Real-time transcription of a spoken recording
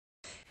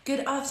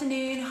Good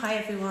afternoon. Hi,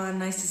 everyone.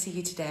 Nice to see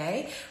you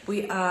today.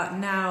 We are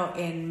now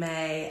in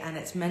May and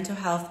it's Mental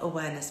Health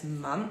Awareness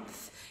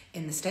Month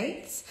in the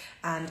States,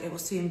 and it will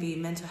soon be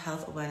Mental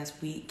Health Awareness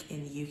Week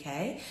in the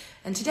UK.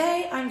 And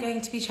today I'm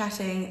going to be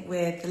chatting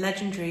with the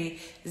legendary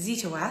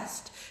Zita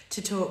West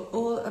to talk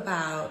all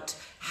about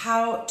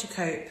how to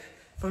cope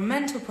from a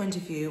mental point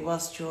of view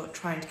whilst you're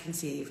trying to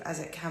conceive, as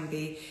it can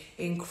be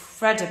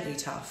incredibly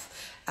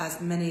tough, as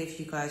many of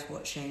you guys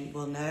watching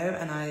will know,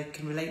 and I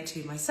can relate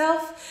to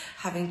myself,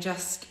 having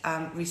just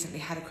recently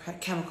had a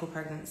chemical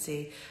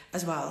pregnancy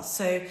as well.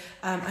 So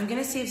I'm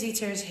going to see if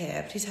Zita is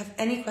here. Please have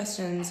any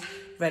questions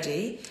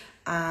ready,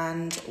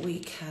 and we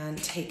can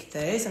take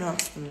those and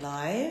answer them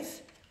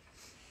live.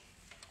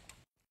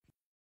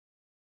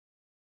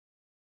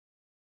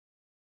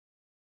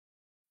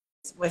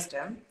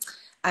 Wisdom,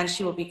 and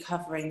she will be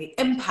covering the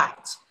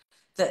impact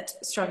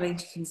that struggling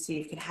to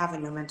conceive can have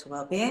on your mental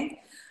well-being,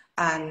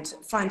 and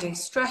finding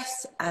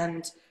stress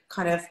and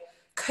kind of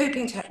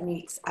coping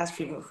techniques as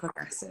treatment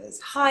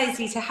progresses. Hi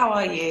Zita, how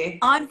are you?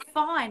 I'm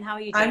fine. How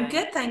are you doing? I'm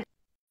good, thank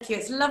you.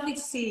 It's lovely to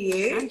see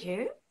you. And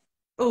you?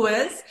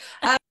 Always.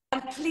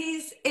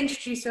 Please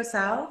introduce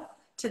yourself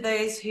to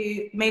those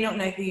who may not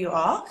know who you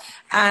are,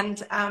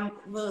 and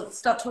we'll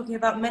start talking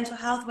about mental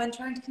health when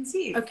trying to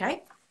conceive.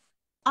 Okay.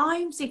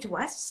 I'm Zita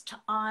West.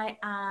 I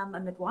am a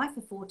midwife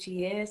for 40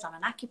 years. I'm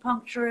an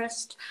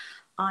acupuncturist.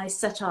 I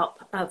set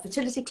up a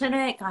fertility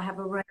clinic. I have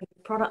a range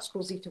of products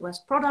called Zita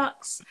West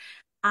products,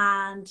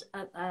 and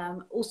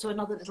also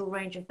another little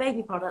range of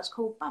baby products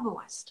called Baba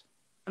West.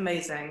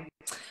 Amazing.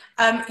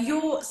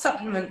 Your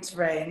supplement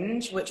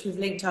range, which we've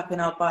linked up in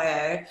our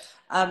bio,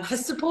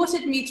 has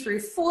supported me through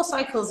 4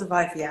 cycles of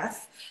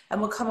IVF, and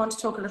we'll come on to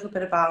talk a little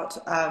bit about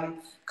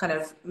kind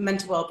of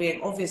mental well-being,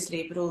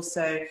 obviously, but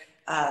also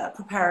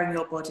preparing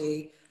your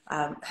body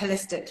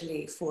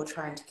holistically for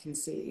trying to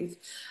conceive.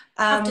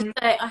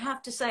 I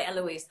have to say,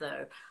 Eloise,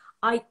 though,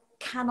 I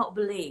cannot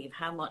believe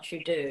how much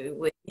you do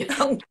with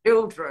young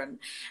children,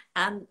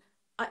 and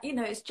you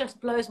know, it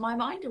just blows my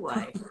mind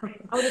away.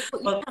 I would have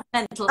thought you have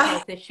mental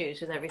health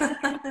issues with everything.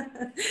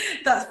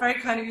 That's very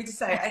kind of you to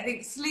say. I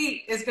think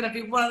sleep is going to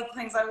be one of the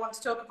things I want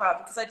to talk about,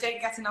 because I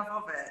don't get enough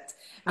of it,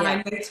 and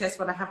I notice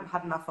when I haven't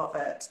had enough of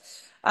it.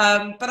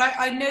 But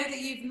I know that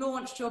you've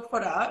launched your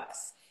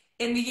products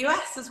in the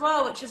US as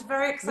well, which is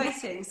very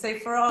exciting. So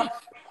for our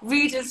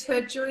readers who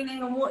are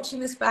joining and watching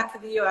this back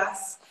in the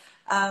US,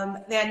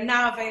 they are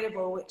now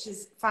available, which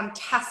is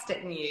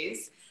fantastic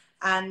news.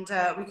 And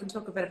we can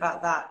talk a bit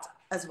about that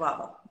as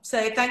well.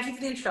 So thank you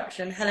for the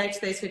introduction. Hello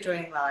to those who are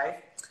joining live.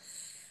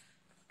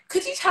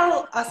 Could you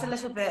tell us a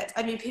little bit,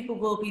 I mean, people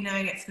will be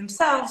knowing it for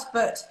themselves,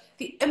 but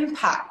the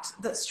impact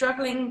that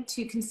struggling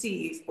to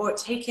conceive or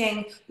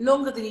taking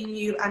longer than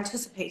you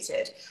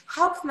anticipated,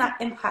 how can that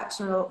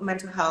impact your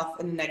mental health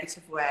in a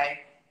negative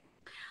way?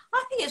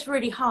 I think it's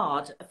really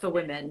hard for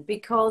women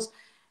because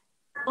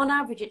on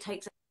average it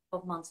takes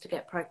 12 months to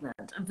get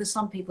pregnant, and for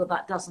some people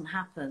that doesn't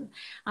happen.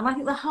 And I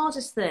think the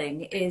hardest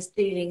thing is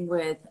dealing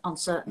with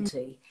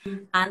uncertainty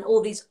and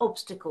all these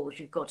obstacles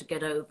you've got to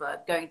get over: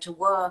 going to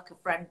work, a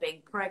friend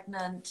being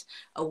pregnant,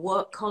 a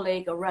work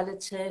colleague, a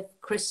relative,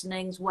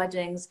 christenings,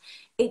 weddings.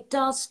 It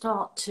does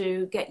start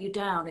to get you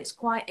down. It's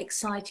quite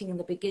exciting in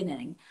the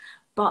beginning,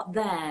 but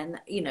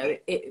then, you know,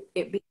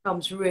 it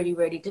becomes really,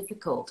 really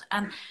difficult.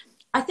 And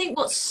I think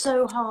what's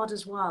so hard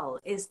as well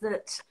is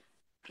that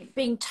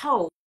being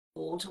told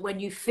when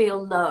you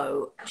feel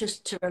low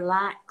just to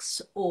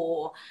relax,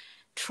 or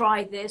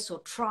try this or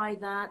try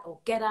that, or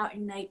get out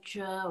in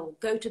nature, or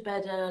go to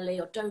bed early,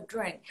 or don't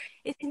drink,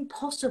 it's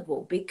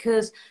impossible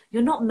because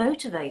you're not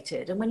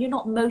motivated. And when you're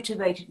not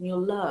motivated and you're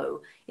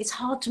low, it's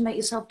hard to make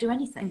yourself do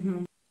anything.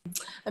 Mm-hmm.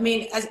 I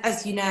mean,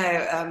 as you know,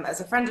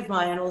 as a friend of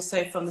mine, and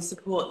also from the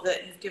support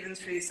that you've given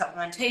through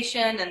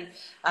supplementation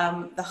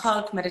and the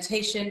hug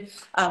meditation,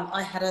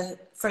 I had a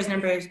frozen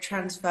embryo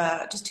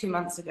transfer just 2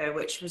 months ago,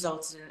 which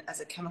resulted in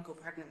as a chemical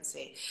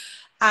pregnancy.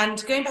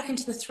 And going back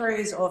into the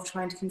throes of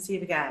trying to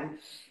conceive again,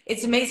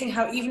 it's amazing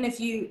how even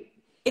if you,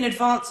 in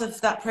advance of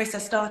that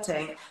process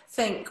starting,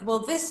 think, well,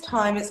 this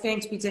time it's going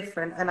to be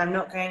different, and I'm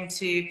not going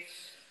to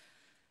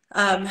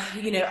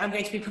you know, I'm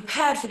going to be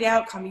prepared for the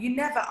outcome. You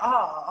never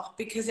are,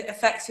 because it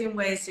affects you in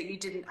ways that you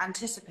didn't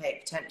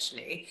anticipate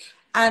potentially.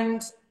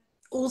 And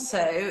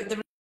also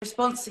the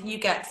response that you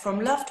get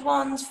from loved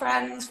ones,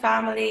 friends,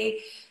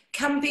 family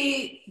can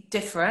be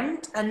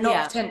different, and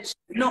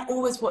not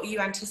always what you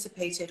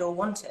anticipated or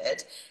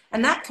wanted.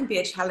 And that can be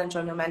a challenge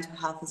on your mental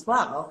health as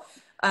well.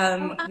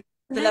 Oh,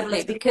 the level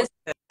of because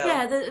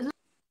the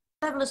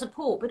level of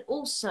support, but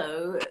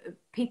also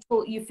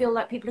people, you feel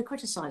like people are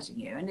criticizing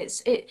you, and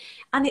it's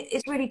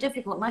really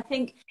difficult. And I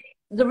think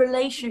the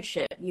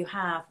relationship you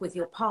have with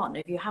your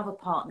partner, if you have a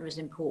partner, is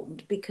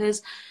important,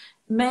 because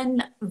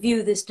men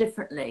view this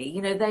differently.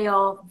 You know, they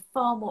are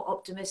far more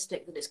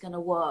optimistic that it's going to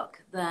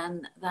work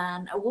than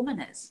a woman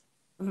is.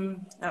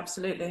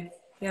 Absolutely,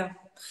 yeah.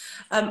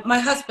 My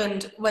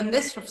husband, when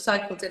this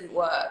cycle didn't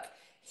work,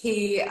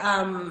 he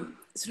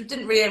sort of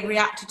didn't really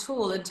react at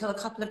all until a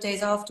couple of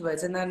days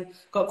afterwards, and then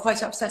got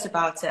quite upset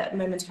about it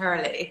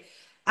momentarily.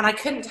 And I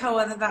couldn't tell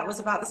whether that was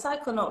about the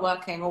cycle not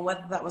working or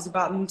whether that was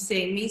about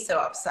seeing me so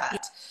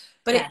upset.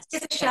 But Yes. it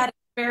is a shared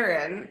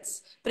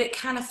experience, but it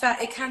can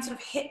affect, it can sort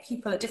of hit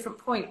people at different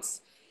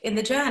points in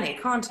the journey,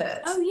 can't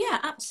it? Oh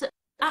yeah,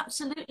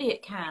 absolutely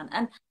it can.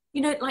 And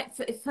you know, like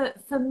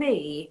for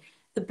me,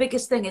 the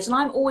biggest thing is, and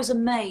I'm always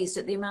amazed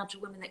at the amount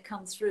of women that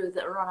come through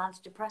that are on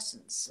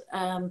antidepressants,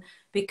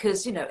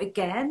 because you know,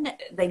 again,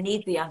 they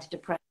need the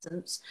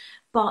antidepressants,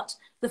 but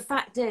the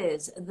fact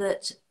is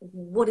that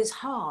what is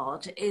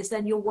hard is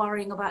then you're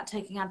worrying about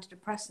taking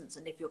antidepressants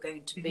and if you're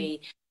going to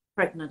be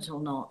pregnant or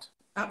not.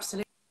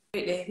 Absolutely.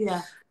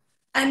 Yeah.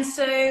 And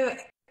so,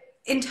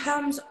 in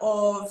terms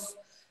of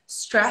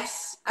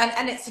stress,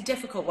 and it's a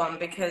difficult one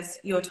because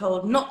you're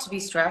told not to be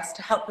stressed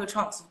to help your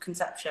chance of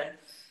conception.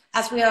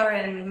 As we are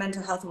in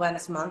Mental Health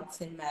Awareness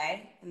Month in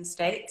May in the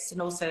States,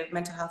 and also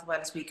Mental Health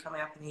Awareness Week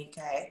coming up in the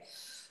UK,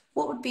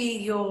 what would be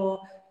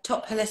your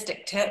top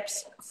holistic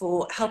tips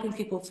for helping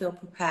people feel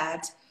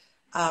prepared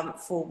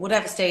for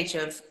whatever stage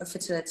of a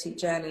fertility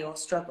journey or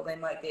struggle they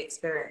might be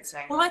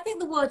experiencing? Well, I think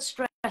the word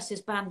stress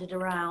is bandied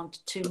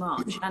around too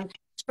much. And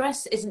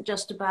stress isn't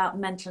just about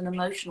mental and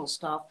emotional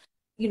stuff.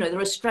 You know,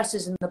 there are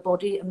stresses in the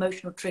body,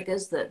 emotional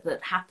triggers that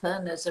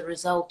happen as a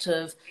result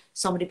of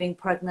somebody being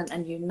pregnant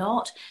and you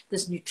not.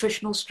 There's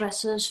nutritional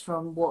stressors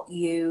from what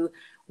you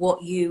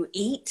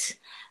eat.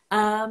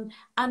 And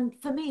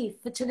for me,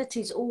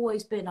 fertility's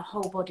always been a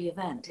whole body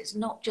event. It's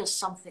not just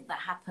something that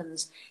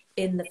happens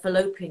in the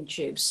fallopian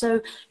tube.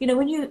 So, you know,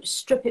 when you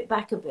strip it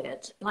back a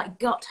bit, like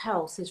gut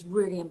health is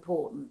really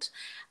important.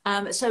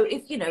 So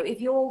if, you know,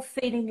 if you're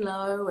feeling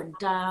low and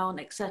down,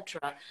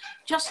 etc.,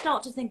 just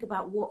start to think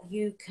about what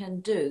you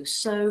can do.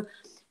 So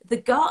the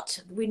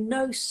gut, we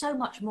know so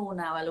much more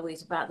now,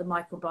 Eloise, about the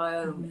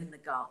microbiome in the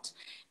gut.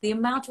 The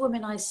amount of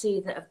women I see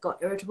that have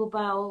got irritable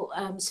bowel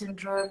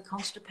syndrome,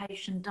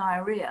 constipation,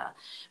 diarrhea,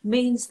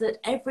 means that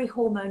every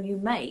hormone you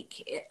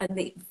make, and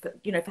the,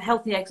 you know, for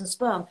healthy eggs and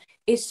sperm,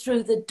 is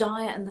through the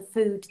diet and the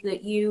food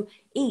that you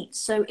eat.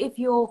 So if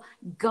your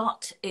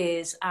gut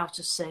is out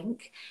of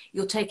sync,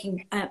 you're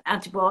taking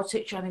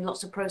antibiotics, you're having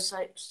lots of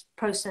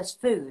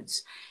processed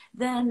foods,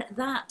 then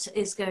that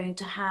is going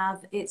to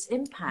have its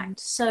impact.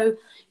 So,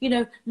 you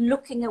know,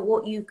 looking at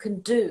what you can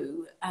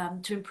do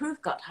to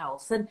improve gut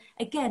health. And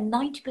again,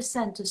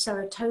 90% of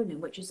serotonin,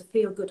 which is a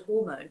feel-good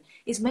hormone,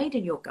 is made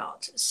in your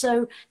gut.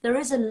 So there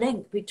is a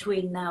link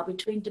between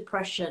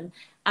depression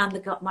and the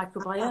gut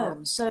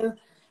microbiome. So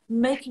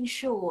making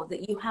sure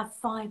that you have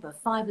fiber.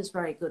 Fiber is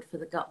very good for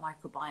the gut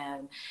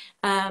microbiome.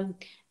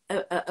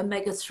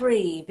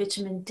 Omega-3,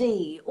 vitamin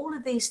D, all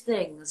of these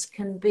things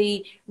can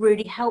be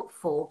really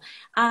helpful.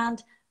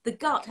 And the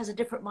gut has a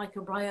different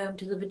microbiome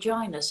to the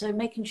vagina. So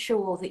making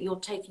sure that you're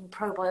taking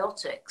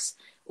probiotics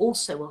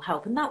also will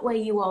help. And that way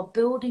you are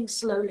building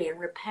slowly and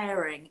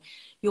repairing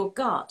your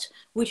gut,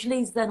 which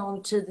leads then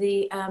on to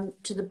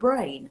the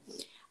brain.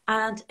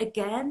 And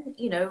again,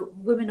 you know,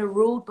 women are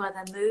ruled by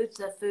their moods,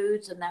 their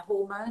foods and their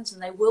hormones,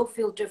 and they will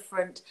feel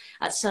different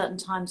at certain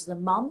times of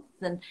the month.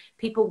 And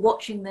people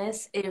watching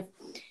this, if,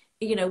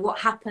 you know, what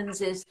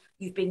happens is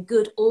you've been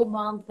good all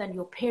month, then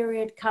your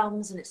period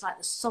comes and it's like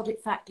the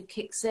sodic factor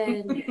kicks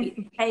in, you eat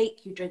the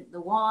cake, you drink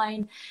the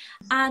wine,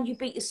 and you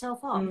beat yourself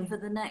up for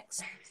the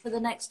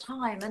next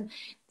time. And,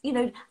 you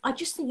know, I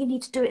just think you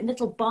need to do it in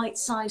little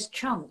bite-sized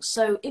chunks.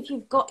 So if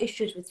you've got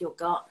issues with your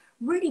gut,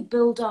 really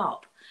build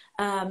up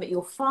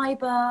your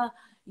fiber,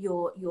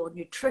 your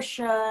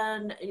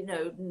nutrition, you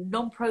know,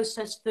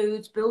 non-processed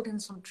foods, build in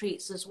some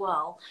treats as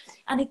well.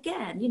 And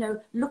again, you know,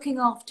 looking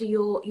after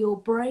your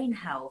brain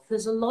health.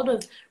 There's a lot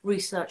of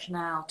research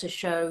now to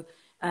show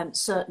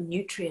certain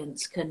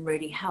nutrients can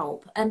really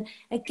help. And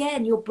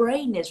again, your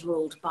brain is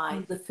ruled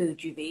by the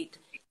food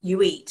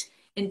you eat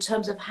in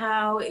terms of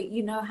how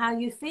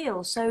you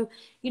feel. So,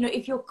 you know,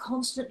 if you're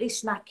constantly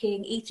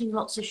snacking, eating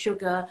lots of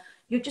sugar,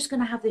 you're just going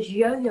to have this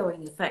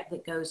yo-yoing effect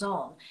that goes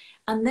on.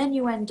 And then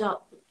you end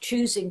up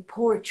choosing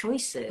poorer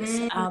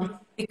choices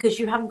because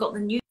you haven't got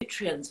the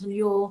nutrients and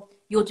you're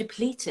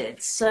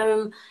depleted.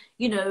 So,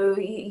 you know,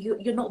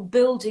 you're not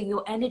building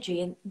your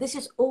energy. And this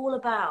is all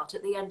about,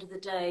 at the end of the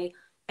day,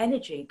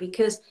 energy,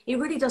 because it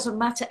really doesn't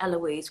matter,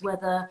 Eloise,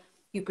 whether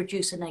you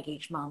produce an egg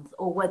each month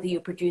or whether you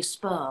produce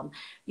sperm.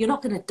 You're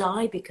not going to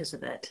die because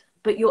of it.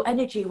 But your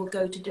energy will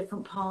go to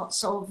different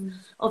parts of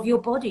your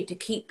body to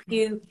keep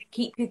you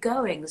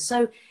going.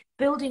 So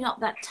building up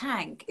that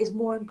tank is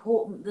more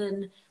important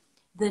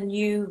than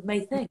you may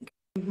think.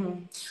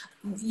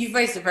 You've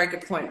raised a very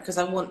good point, because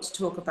I want to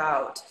talk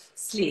about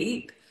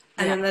sleep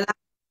and then the lack of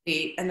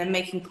sleep, and then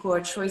making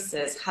poor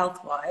choices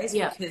health-wise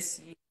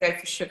because you go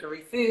for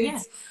sugary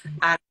foods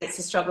and it's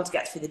a struggle to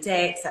get through the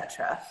day,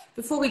 etc.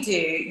 Before we do,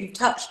 you've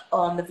touched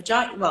on the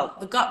gut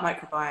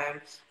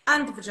microbiome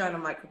and the vaginal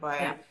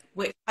microbiome,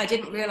 which I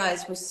didn't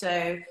realize was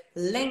so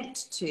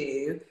linked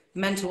to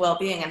mental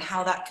well-being and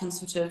how that can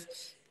sort of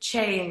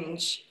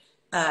change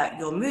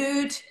your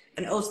mood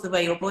and also the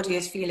way your body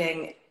is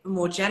feeling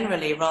more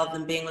generally rather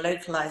than being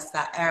localized to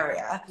that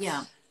area.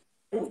 Yeah.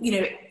 you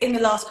know, in the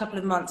last couple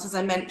of months, as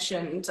I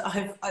mentioned,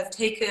 I've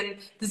taken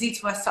the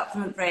Zita West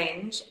supplement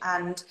range,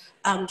 and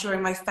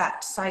during my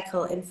fat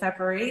cycle in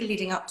February,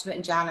 leading up to it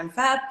in Jan and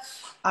Feb,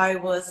 I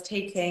was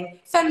taking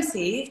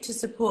Femsieve to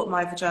support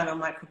my vaginal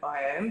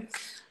microbiome.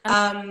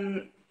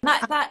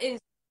 That is,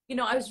 you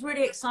know, I was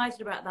really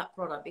excited about that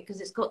product because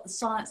it's got the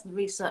science and the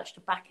research to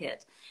back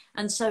it.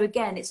 And so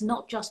again, it's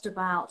not just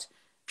about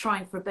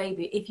trying for a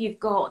baby. If you've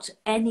got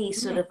any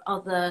sort of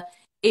other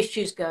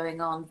issues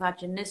going on,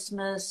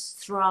 vaginismus,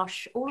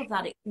 thrush, all of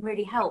that, it can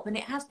really help. And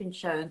it has been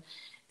shown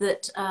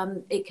that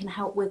it can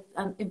help with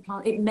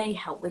it may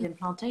help with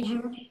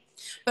implantation.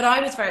 But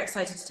I was very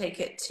excited to take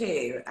it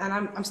too, and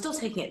I'm still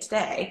taking it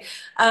today.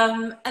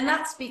 And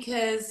that's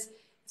because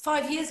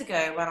 5 years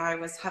ago when I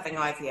was having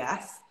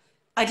IVF,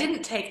 I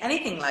didn't take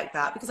anything like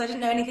that because I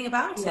didn't know anything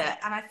about it.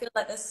 And I feel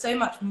like there's so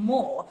much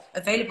more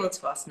available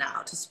to us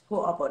now to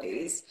support our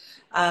bodies,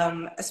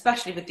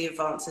 especially with the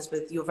advances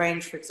with your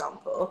range, for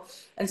example.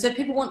 And so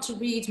people want to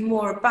read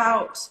more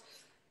about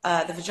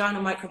the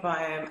vaginal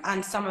microbiome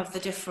and some of the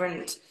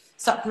different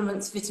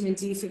supplements, vitamin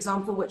D, for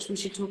example, which we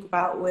should talk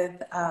about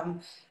with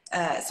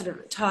sort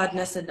of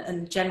tiredness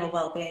and general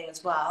well-being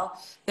as well.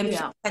 Then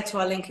head to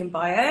our link in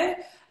bio.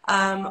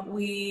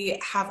 We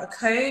have a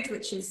code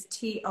which is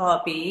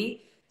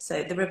TRB,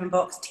 so the ribbon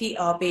box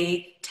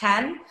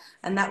TRB10,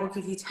 and that will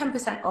give you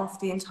 10% off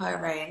the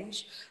entire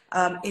range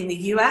in the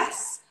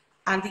US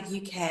and the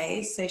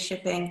UK, so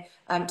shipping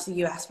to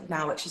the US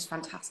now, which is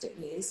fantastic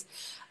news.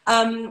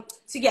 So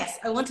yes,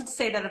 I wanted to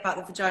say that about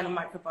the vaginal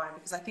microbiome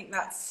because I think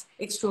that's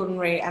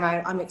extraordinary, and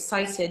I'm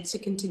excited to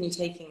continue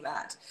taking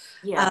that.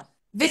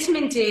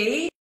 Vitamin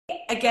D,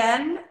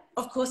 again,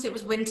 of course it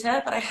was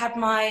winter, but I had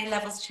my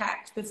levels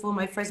checked before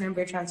my frozen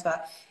embryo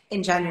transfer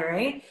in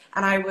January,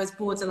 and I was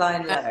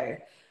borderline low.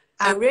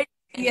 Really?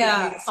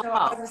 Yeah, so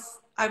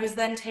I was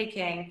then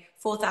taking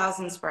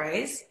 4,000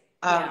 sprays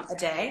a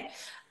day,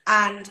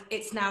 and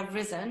it's now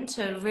risen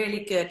to a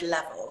really good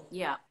level.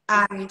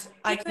 And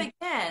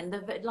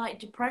again, like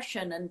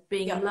depression and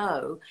being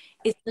low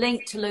is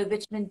linked to low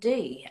vitamin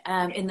D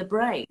in the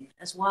brain,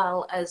 as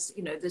well as,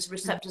 you know, there's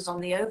receptors on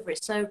the ovaries.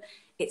 So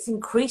it's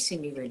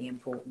increasingly really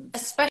important.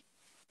 Especially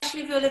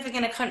if you're living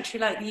in a country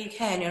like the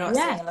UK and you're not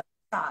seeing a lot of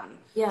sun.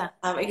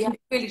 It can be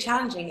really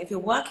challenging if you're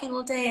working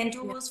all day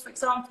indoors, for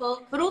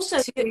example. But also,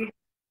 you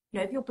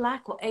know, if you're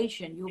Black or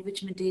Asian, your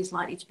vitamin D is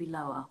likely to be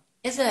lower.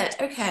 Is it?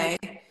 Okay.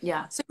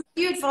 Yeah. So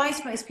would you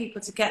advise most people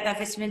to get their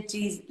vitamin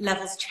D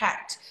levels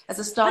checked as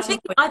a starting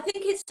point? I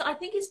think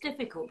it's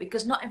difficult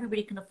because not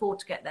everybody can afford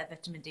to get their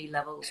vitamin D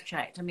levels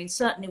checked. I mean,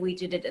 certainly we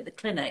did it at the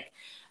clinic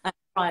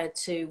prior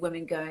to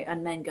women going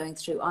and men going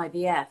through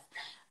IVF.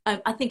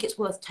 I think it's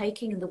worth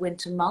taking in the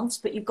winter months,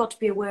 but you've got to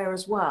be aware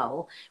as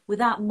well,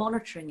 without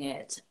monitoring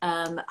it,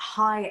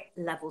 high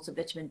levels of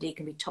vitamin D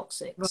can be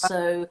toxic. Right.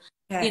 So,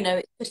 you know,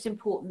 it's just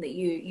important that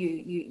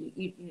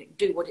you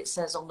do what it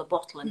says on the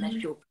bottle unless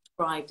you're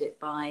prescribed it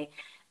by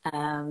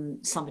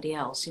somebody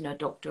else, you know,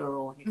 doctor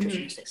or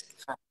nutritionist.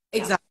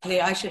 Exactly.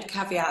 I should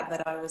caveat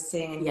that I was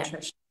seeing a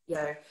nutritionist.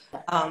 So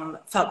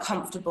felt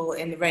comfortable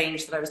in the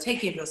range that I was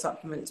taking of your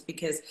supplements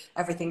because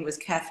everything was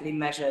carefully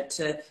measured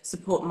to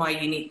support my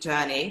unique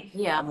journey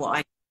and what I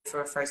needed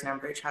for a frozen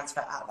embryo transfer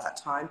at that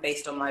time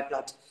based on my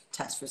blood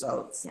test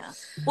results.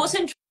 What's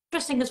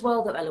interesting as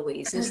well, though,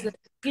 Eloise, is that,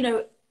 you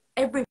know,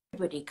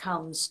 everybody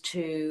comes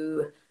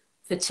to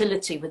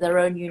fertility with their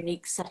own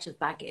unique set of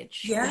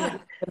baggage. You know,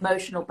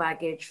 emotional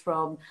baggage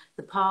from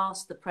the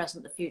past, the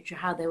present, the future,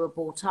 how they were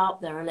brought up,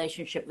 their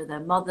relationship with their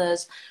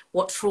mothers,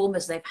 what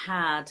traumas they've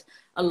had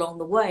along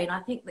the way. And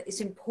I think that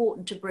it's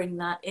important to bring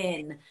that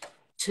in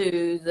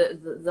to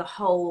the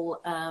whole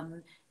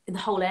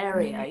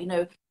area. You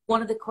know,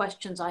 one of the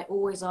questions I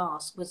always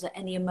ask was there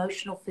any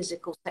emotional,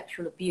 physical,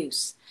 sexual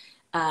abuse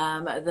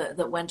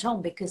that went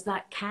on, because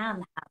that can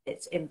have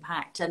its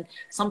impact, and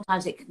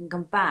sometimes it can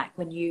come back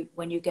when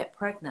you get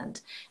pregnant.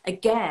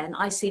 Again,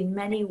 I see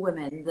many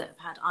women that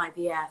have had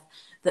IVF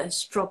that have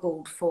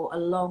struggled for a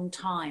long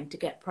time to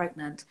get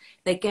pregnant.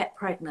 They get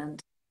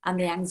pregnant and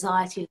the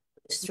anxiety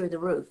is through the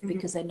roof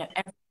because they know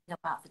everything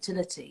about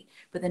fertility,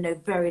 but they know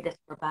very little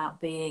about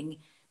being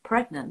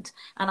pregnant.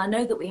 And I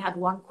know that we had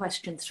one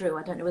question through,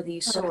 I don't know whether you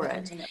saw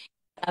it,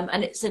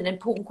 and it's an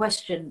important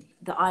question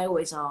that I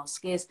always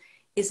ask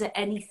is there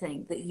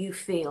anything that you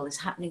feel is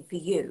happening for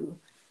you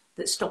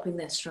that's stopping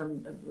this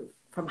from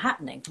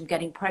happening, from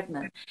getting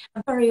pregnant?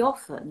 And very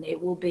often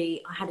it will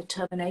be, I had a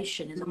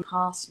termination in the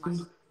past,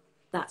 and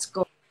that's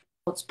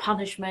God's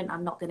punishment,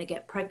 I'm not going to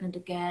get pregnant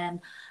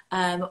again.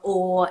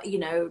 Or, you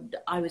know,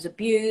 I was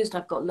abused,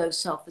 I've got low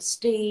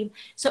self-esteem.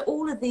 So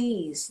all of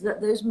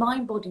those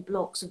mind-body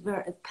blocks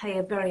play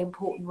a very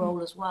important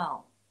role as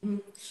well.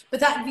 But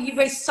that, you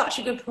raised such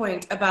a good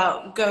point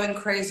about going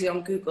crazy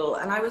on Google,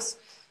 and I was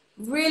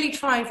really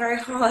trying very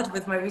hard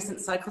with my recent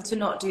cycle to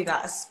not do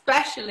that,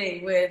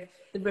 especially with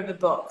the river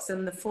box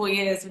and the 4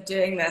 years of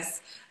doing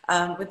this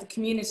with the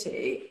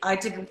community. I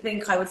didn't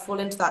think I would fall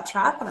into that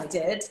trap, and I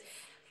did.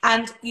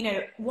 And, you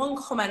know, one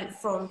comment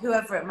from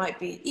whoever it might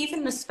be,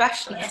 even a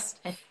specialist,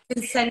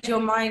 can send your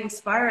mind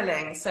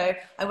spiraling. So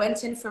I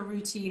went in for a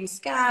routine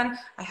scan.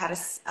 I had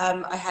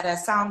a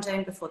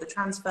sounding before the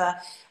transfer,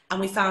 and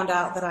we found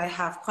out that I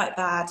have quite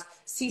bad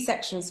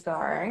C-section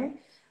scarring.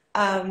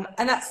 And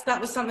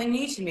that was something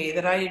new to me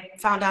that I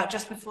found out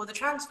just before the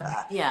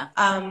transfer. Yeah.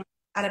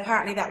 And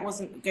apparently that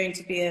wasn't going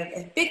to be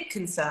a big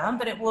concern,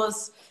 but it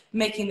was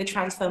making the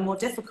transfer more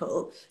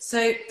difficult.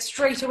 So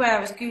straight away I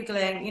was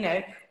Googling, you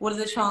know, what are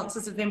the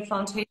chances of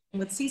implantation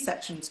with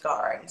C-section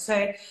scarring?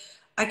 So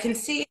I can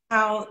see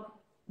how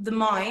the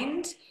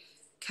mind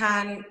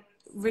can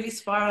really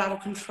spiral out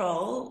of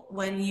control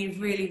when you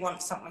really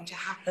want something to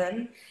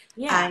happen.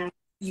 Yeah. And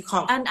you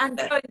can't.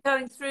 And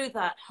going through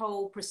that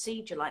whole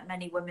procedure, like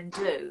many women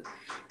do,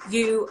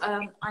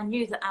 I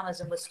knew that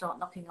Amazon would start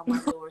knocking on my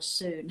door as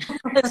soon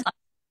as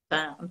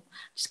I'm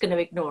just going to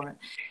ignore it.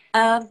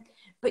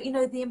 But you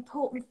know, the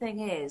important thing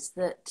is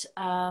that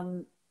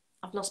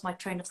I've lost my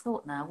train of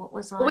thought now. What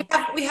was I? Well,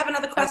 we have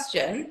another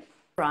question.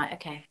 Right.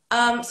 Okay.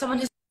 Someone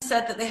has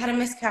said that they had a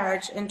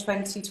miscarriage in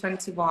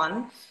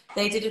 2021.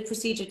 They did a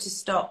procedure to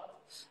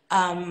stop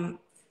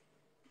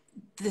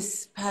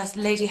this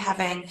lady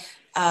having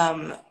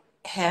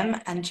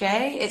him and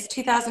Jay. It's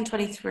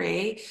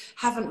 2023.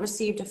 Haven't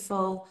received a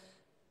full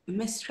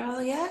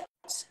mistrial yet.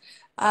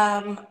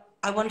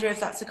 I wonder if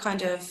that's a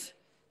kind of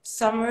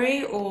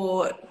summary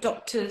or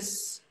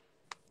doctor's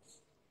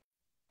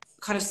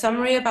kind of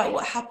summary about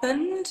what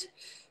happened.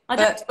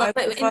 But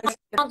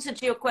in answer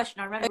to your question,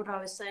 I remember what I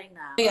was saying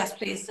now. Yes,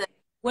 please.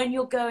 When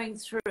you're going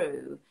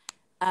through,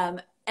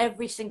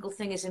 every single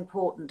thing is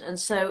important. And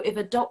so if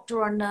a doctor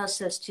or a nurse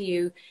says to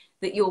you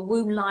that your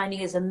womb lining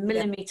is a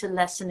millimetre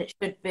less than it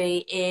should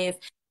be, if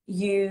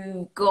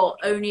you got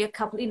only a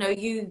couple, you know,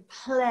 you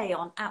play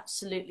on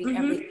absolutely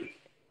everything.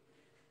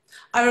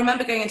 I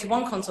remember going into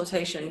one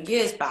consultation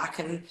years back,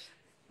 and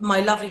my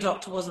lovely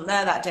doctor wasn't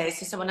there that day,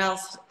 so someone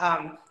else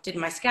did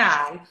my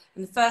scan.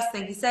 And the first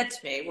thing he said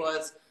to me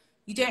was,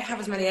 "You don't have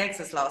as many eggs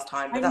as last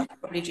time, but that's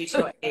probably due to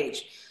your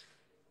age."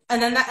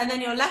 And then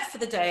you're left for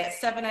the day at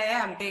 7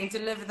 a.m. being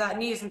delivered that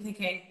news and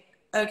thinking,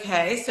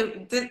 okay, so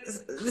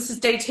this is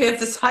day 2 of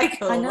the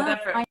cycle, or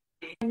whatever. I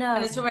know.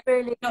 And it's already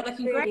really, not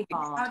looking really great.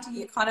 hard. How do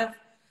you kind of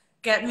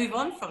move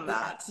on from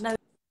that? No,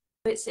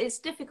 it's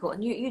difficult,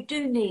 and you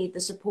do need the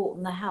support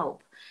and the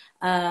help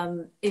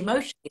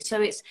emotionally.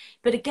 So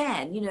but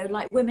again, you know,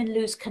 like women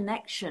lose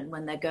connection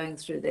when they're going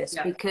through this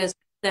because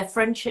their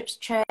friendships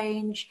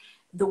change,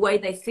 the way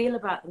they feel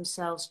about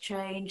themselves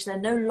change. They're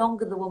no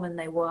longer the woman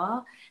they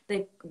were.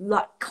 They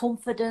lack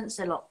confidence,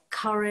 they lack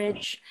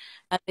courage,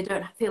 and they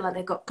don't feel like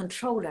they've got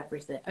control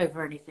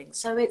over anything.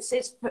 So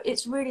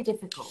it's really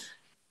difficult.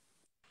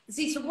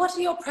 Zita, what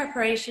are your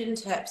preparation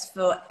tips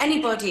for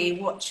anybody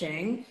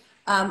watching,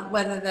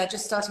 whether they're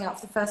just starting out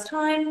for the first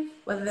time,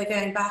 whether they're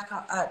going back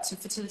to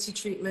fertility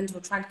treatment or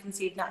trying to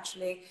conceive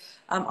naturally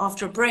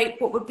after a break?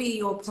 What would be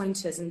your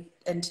pointers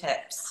and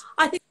tips?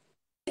 I think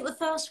the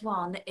first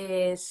one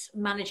is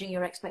managing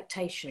your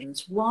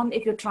expectations. One,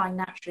 if you're trying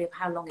naturally, of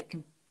how long it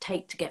can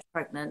take to get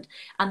pregnant.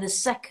 And the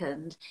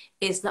second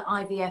is that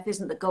IVF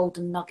isn't the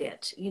golden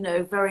nugget. You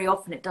know, very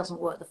often it doesn't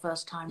work the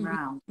first time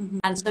round.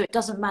 And so it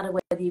doesn't matter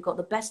whether you've got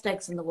the best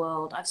eggs in the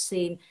world. I've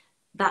seen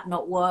that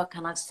not work,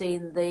 and I've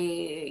seen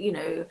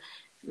the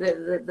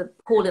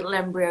poor little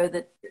embryo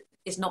that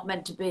is not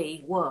meant to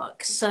be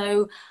work.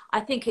 So I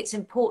think it's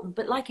important,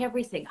 but like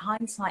everything,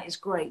 hindsight is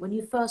great. When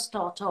you first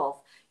start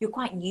off, you're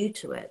quite new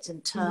to it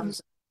in terms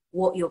of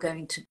what you're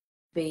going to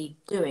be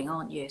doing,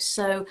 aren't you?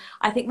 So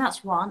I think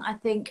that's one. I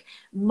think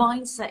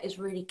mindset is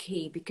really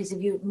key, because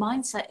if your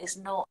mindset is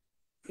not,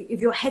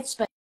 if your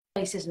headspace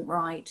isn't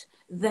right,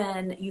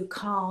 then you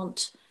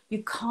can't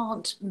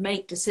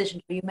make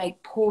decisions. You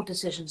make poor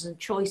decisions and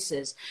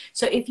choices.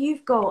 So if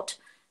you've got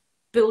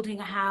building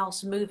a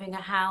house, moving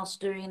a house,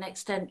 doing an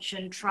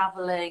extension,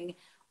 traveling,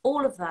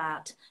 all of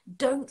that,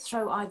 don't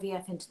throw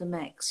IVF into the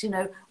mix. You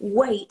know,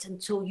 wait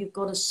until you've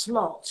got a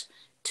slot.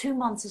 2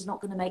 months is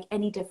not going to make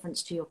any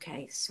difference to your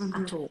case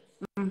at all.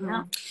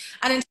 Yeah?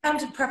 And in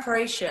terms of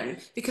preparation,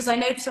 because I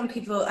know some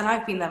people, and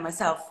I've been there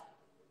myself,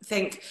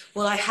 think,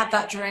 well, I had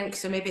that drink,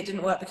 so maybe it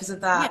didn't work because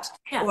of that.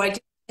 Or I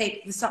didn't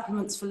take the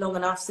supplements for long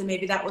enough, so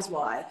maybe that was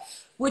why.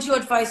 Would your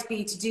advice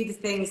be to do the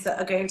things that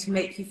are going to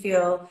make you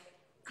feel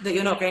that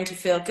you're not going to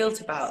feel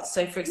guilt about?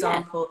 So, for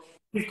example,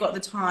 you've got the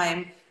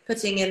time,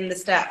 putting in the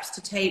steps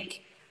to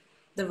take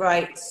the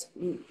right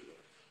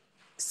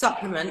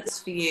supplements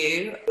for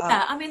you.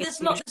 I mean,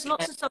 there's lots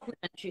of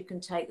supplements you can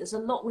take. There's a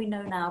lot we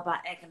know now about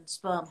egg and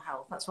sperm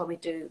health. That's why we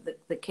do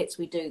the kits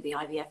we do, the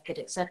IVF kit,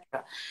 etc.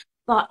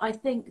 But I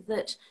think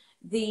that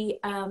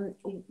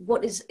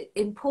what is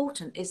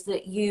important is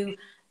that you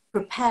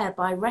prepare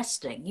by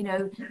resting. You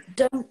know,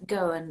 don't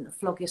go and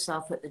flog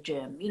yourself at the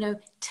gym. You know,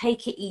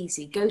 take it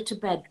easy, go to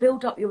bed,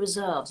 build up your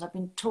reserves. I've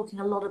been talking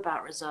a lot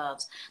about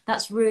reserves.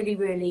 That's really,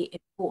 really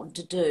important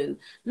to do.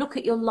 Look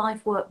at your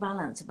life-work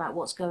balance about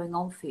what's going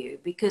on for you,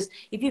 because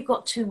if you've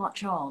got too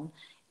much on,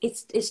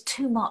 it's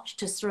too much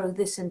to throw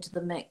this into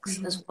the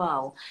mix as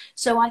well.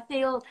 So I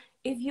feel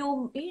if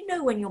you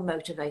know, when you're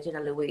motivated,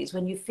 Eloise,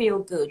 when you feel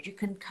good, you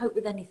can cope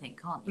with anything,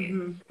 can't you?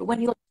 Mm-hmm. But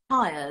when you're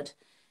tired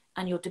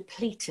and you're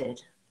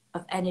depleted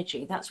of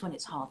energy, that's when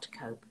it's hard to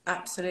cope.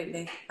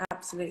 Absolutely,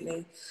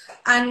 absolutely.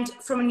 And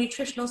from a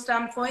nutritional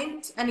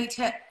standpoint, any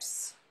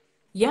tips?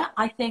 Yeah,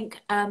 I think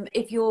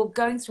if you're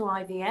going through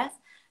IVF,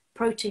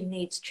 protein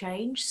needs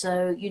change.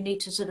 So you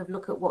need to sort of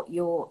look at what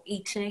you're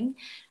eating.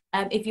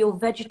 If you're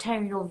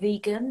vegetarian or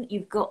vegan,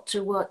 you've got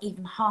to work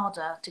even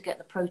harder to get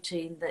the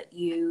protein that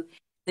you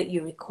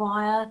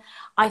require.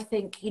 I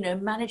think,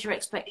 manage your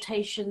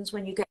expectations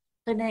when you get to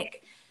the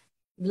clinic.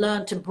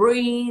 Learn to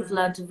breathe,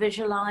 learn to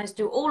visualize,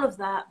 do all of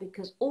that,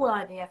 because all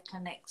IVF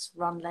clinics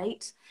run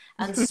late.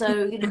 And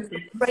so,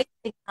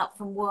 breaking up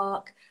from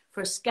work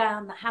for a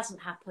scan that hasn't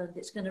happened,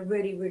 it's going to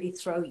really, really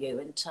throw you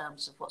in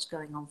terms of what's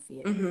going on for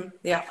you. Mm-hmm.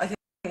 Yeah, I think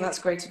that's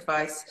great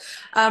advice.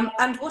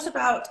 And what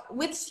about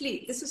with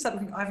sleep? This is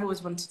something I've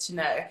always wanted to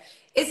know.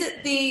 Is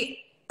it the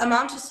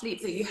amount of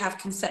sleep that you have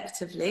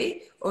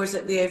consecutively, or is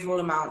it the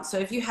overall amount? So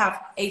if you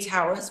have 8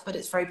 hours, but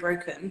it's very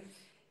broken,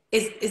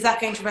 is that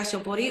going to rest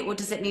your body, or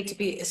does it need to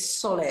be a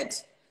solid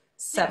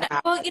 7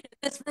 hours? Well,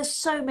 there's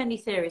so many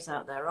theories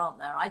out there, aren't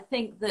there? I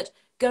think that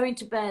going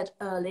to bed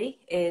early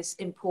is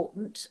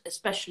important,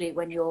 especially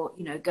when you're,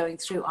 going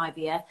through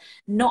IVF.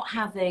 Not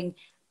having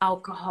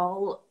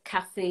alcohol,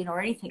 caffeine, or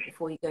anything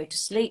before you go to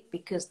sleep,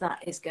 because that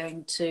is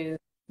going to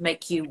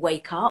make you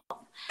wake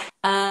up.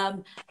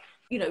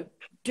 You know,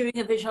 doing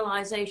a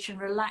visualization,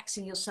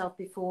 relaxing yourself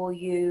before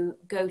you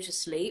go to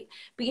sleep.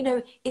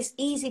 But, it's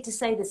easy to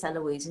say this,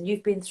 Eloise, and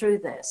you've been through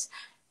this.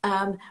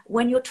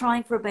 When you're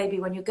trying for a baby,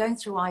 when you're going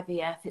through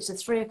IVF, it's at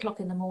 3 o'clock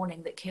in the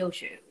morning that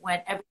kills you,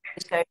 when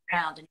everything's going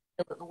around and you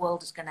feel that the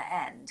world is going to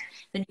end.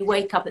 Then you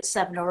wake up at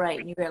 7 or 8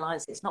 and you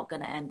realize it's not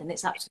going to end, and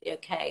it's absolutely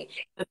okay.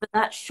 But for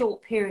that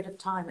short period of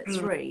time at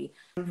 3,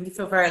 you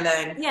feel very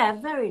alone. Yeah,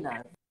 very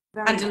low.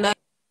 And Low.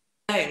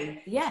 Alone.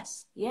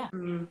 Yes, yeah,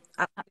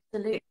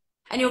 absolutely.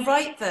 And you're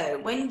right, though,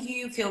 when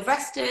you feel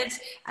rested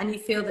and you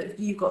feel that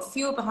you've got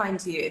fuel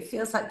behind you, it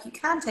feels like you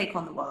can take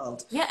on the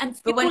world. Yeah, and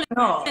but when you're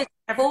not, is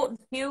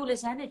important. Fuel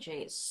is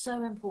energy. It's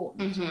so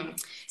important. Mm-hmm.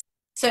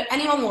 So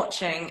anyone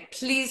watching,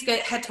 please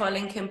head to our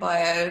link in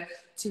bio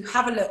to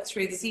have a look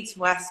through the Zita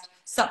West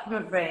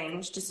supplement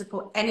range to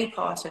support any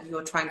part of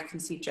your trying to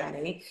conceive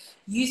journey.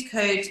 Use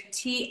code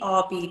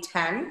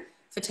TRB10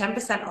 for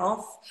 10%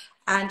 off.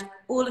 And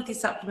all of these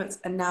supplements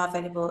are now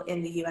available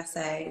in the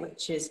USA,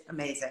 which is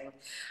amazing.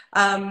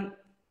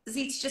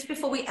 Zita, just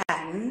before we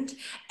end,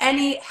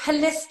 any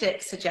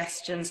holistic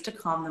suggestions to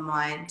calm the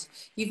mind?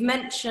 You've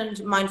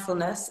mentioned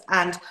mindfulness,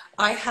 and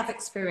I have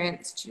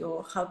experienced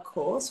your hug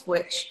course,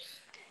 which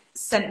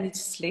sent me to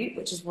sleep,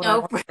 which is what I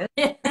wanted,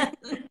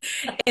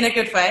 in a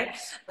good way.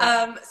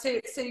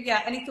 So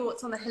yeah, any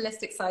thoughts on the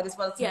holistic side as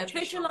well as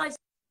visualization?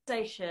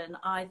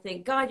 I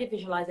think guided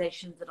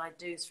visualizations that I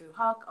do through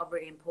Hug are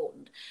really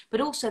important. But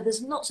also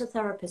there's lots of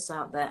therapists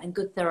out there and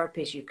good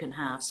therapies you can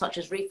have, such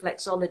as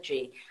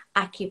reflexology,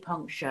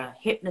 acupuncture,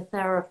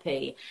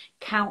 hypnotherapy,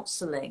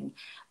 counseling.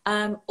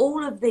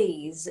 All of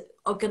these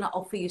are going to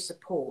offer you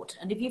support.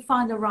 And if you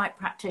find the right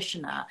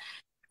practitioner,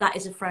 that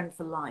is a friend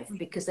for life,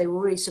 because they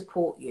will really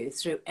support you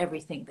through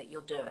everything that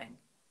you're doing.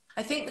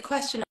 I think the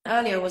question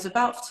earlier was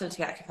about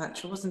fertility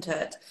acupuncture, wasn't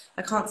it?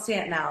 I can't see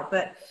it now,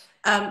 but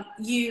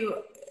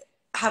you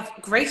have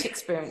great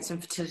experience in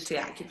fertility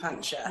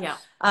acupuncture. Yeah.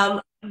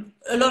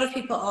 A lot of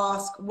people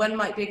ask, when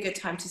might be a good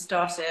time to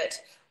start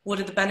it? What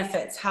are the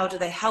benefits? How do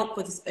they help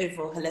with this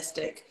overall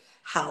holistic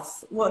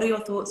health? What are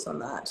your thoughts on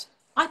that?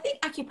 I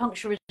think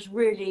acupuncture is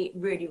really,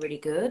 really, really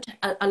good,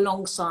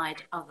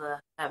 alongside other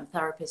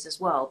therapists as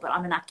well. But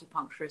I'm an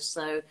acupuncturist,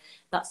 so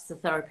that's the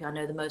therapy I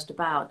know the most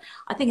about.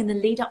 I think in the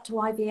lead up to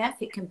IVF,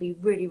 it can be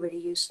really, really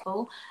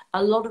useful.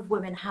 A lot of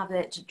women have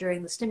it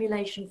during the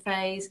stimulation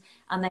phase,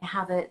 and they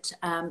have it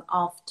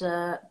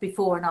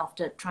before and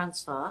after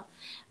transfer.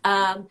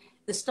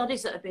 The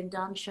studies that have been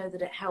done show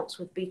that it helps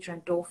with beta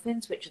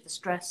endorphins, which are the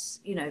stress,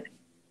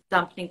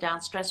 dampening down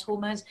stress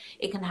hormones.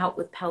 It can help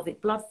with pelvic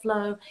blood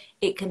flow.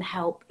 It can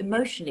help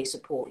emotionally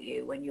support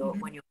you when you're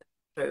going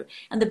through.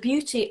 And the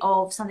beauty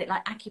of something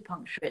like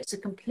acupuncture, it's a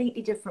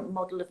completely different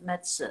model of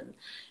medicine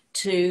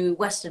to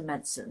Western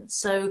medicine.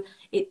 So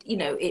it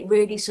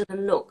really sort of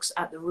looks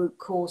at the root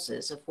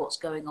causes of what's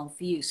going on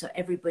for you. So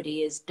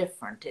everybody is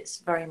different. It's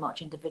very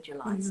much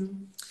individualized.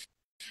 Mm-hmm.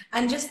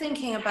 And just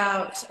thinking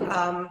about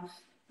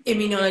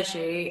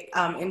immunology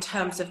in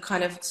terms of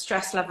kind of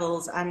stress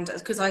levels, and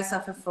because I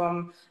suffer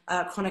from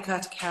chronic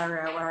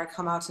urticaria where I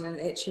come out in an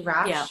itchy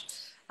rash,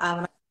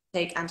 and I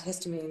take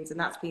antihistamines, and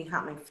that's been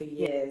happening for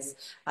years.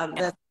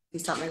 There's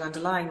something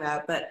underlying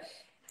there, but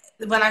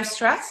when I'm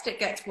stressed, it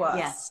gets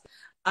worse.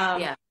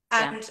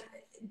 And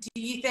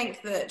do you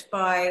think that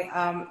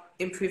by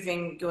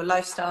improving your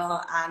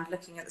lifestyle and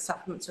looking at the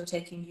supplements you're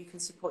taking, you can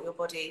support your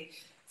body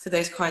for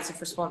those kinds of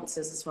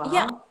responses as well?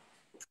 Yeah.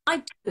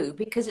 I do,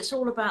 because it's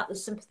all about the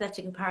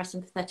sympathetic and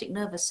parasympathetic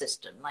nervous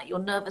system. Like your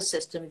nervous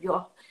system,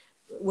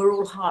 we're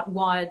all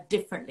wired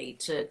differently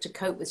to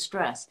cope with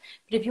stress.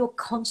 But if you're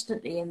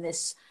constantly in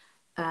this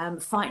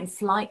fight and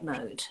flight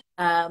mode.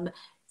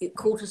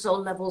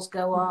 Cortisol levels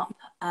go up,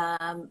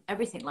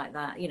 everything like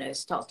that, you know,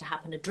 starts to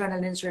happen.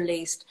 Adrenaline's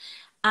released,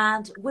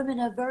 and women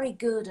are very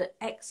good at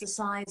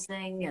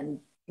exercising and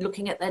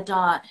looking at their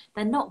diet.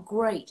 They're not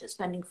great at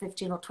spending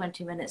 15 or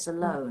 20 minutes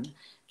alone,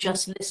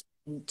 just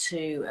listening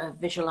to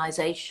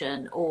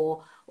visualization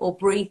or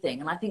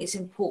breathing. And I think it's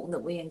important that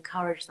we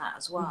encourage that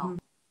as well.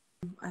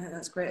 I think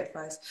that's great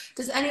advice.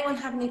 Does anyone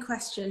have any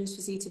questions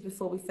for Zita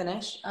before we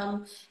finish?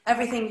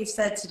 Everything you've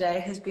said today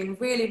has been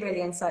really,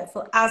 really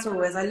insightful. As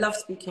always, I love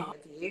speaking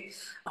with you.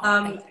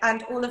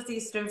 And all of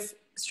these sort of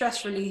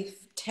stress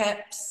relief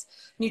tips,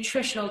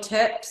 nutritional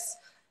tips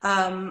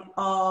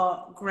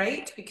are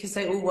great because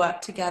they all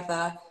work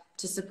together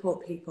to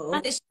support people.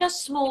 And it's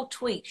just small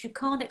tweaks. You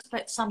can't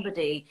expect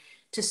somebody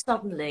to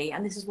suddenly,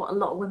 and this is what a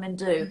lot of women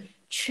do,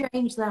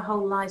 change their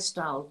whole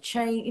lifestyle,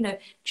 change, you know,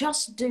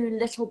 just do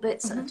little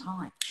bits at a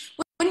time.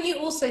 Wouldn't you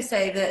also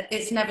say that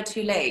it's never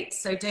too late?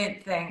 So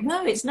don't think,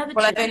 no, it's never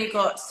well, too I've late. only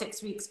got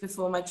 6 weeks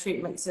before my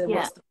treatment, so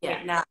what's the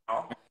point now?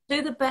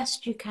 Do the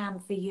best you can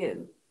for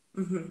you.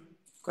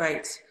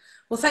 Great.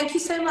 Well, thank you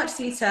so much,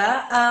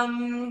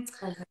 Zita.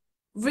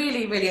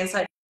 Really, really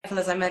insightful,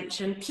 as I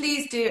mentioned.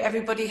 Please do,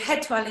 everybody,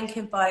 head to our link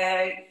in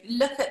bio,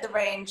 look at the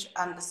range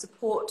and the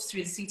support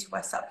through the Zita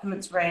West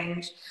supplements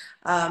range.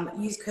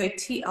 Use code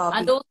TRB.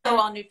 And also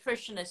our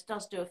nutritionist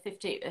does do a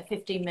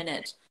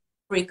 15-minute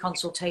free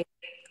consultation.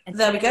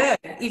 There we go.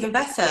 Even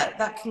better.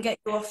 That can get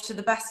you off to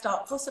the best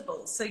start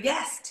possible. So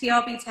yes,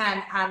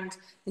 TRB10 and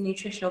the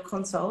nutritional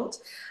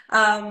consult.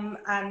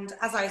 And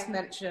as I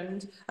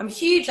mentioned, I'm a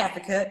huge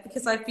advocate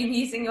because I've been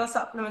using your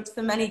supplements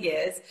for many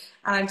years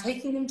and I'm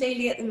taking them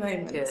daily at the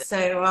moment. Good.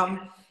 So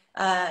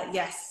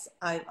yes,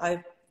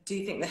 I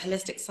do think the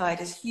holistic side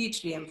is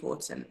hugely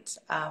important.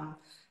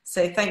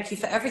 So thank you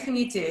for everything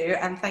you do,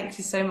 and thank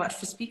you so much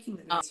for speaking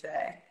with me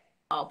today.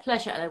 Oh,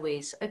 pleasure,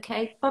 Eloise.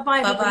 Okay, bye-bye,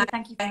 everybody.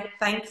 Thank you.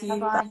 Thank you.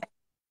 Bye-bye. Bye.